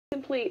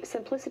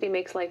simplicity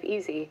makes life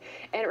easy,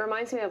 and it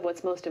reminds me of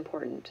what's most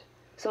important.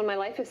 So when my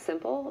life is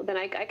simple, then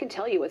I can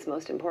tell you what's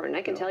most important.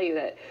 I can tell you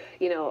that,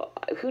 you know,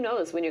 who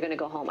knows when you're going to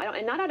go home.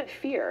 And not out of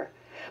fear,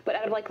 but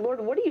out of like, Lord,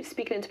 what are you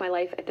speaking into my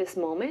life at this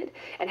moment?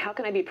 And how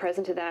can I be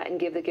present to that and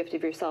give the gift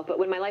of yourself? But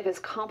when my life is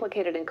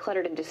complicated and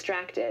cluttered and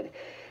distracted,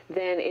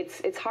 then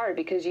it's hard,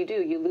 because you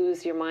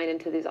lose your mind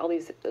into all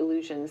these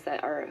illusions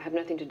that have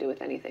nothing to do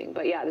with anything.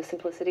 But yeah, the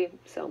simplicity,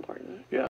 so important. Yeah.